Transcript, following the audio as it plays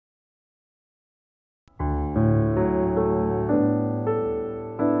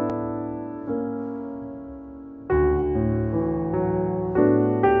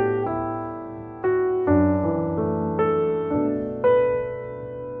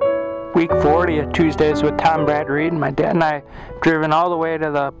week 40 of Tuesdays with Todd and Brad Reed. My dad and I driven all the way to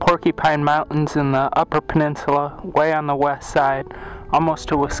the Porcupine Mountains in the Upper Peninsula, way on the west side, almost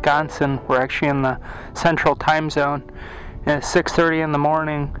to Wisconsin. We're actually in the central time zone. And it's 6:30 in the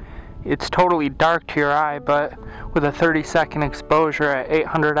morning. It's totally dark to your eye, but with a 30-second exposure at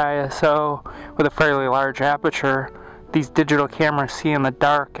 800 ISO with a fairly large aperture, these digital cameras see in the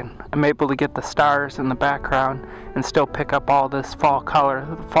dark, and I'm able to get the stars in the background and still pick up all this fall color.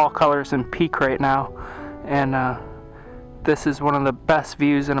 The fall color's in peak right now, and this is one of the best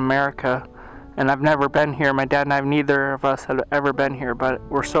views in America. And I've never been here. My dad and I, neither of us have ever been here, but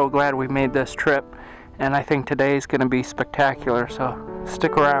we're so glad we made this trip, and I think today's going to be spectacular, so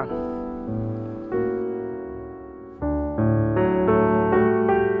stick around.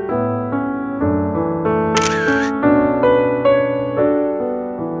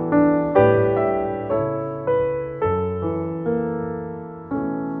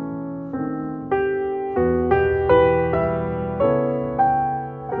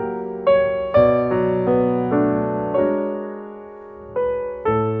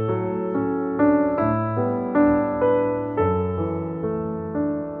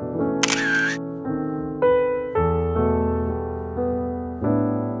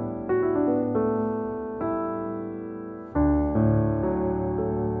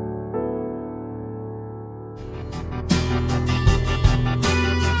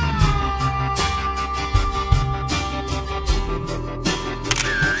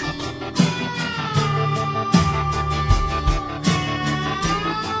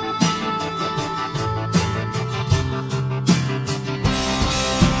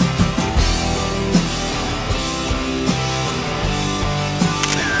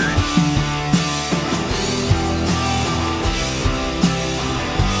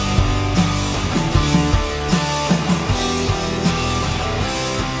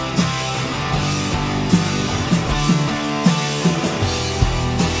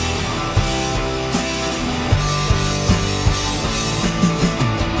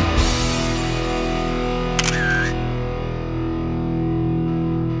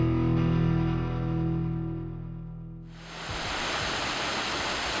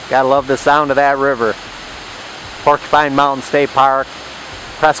 Gotta love the sound of that river. Porcupine Mountain State Park,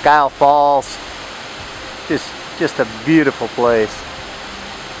 Presque Isle Falls, just a beautiful place.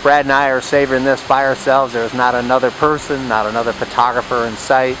 Brad and I are savoring this by ourselves. There's not another person, not another photographer in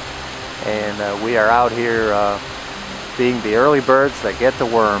sight, and we are out here being the early birds that get the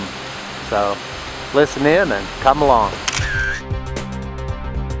worm. So listen in and come along.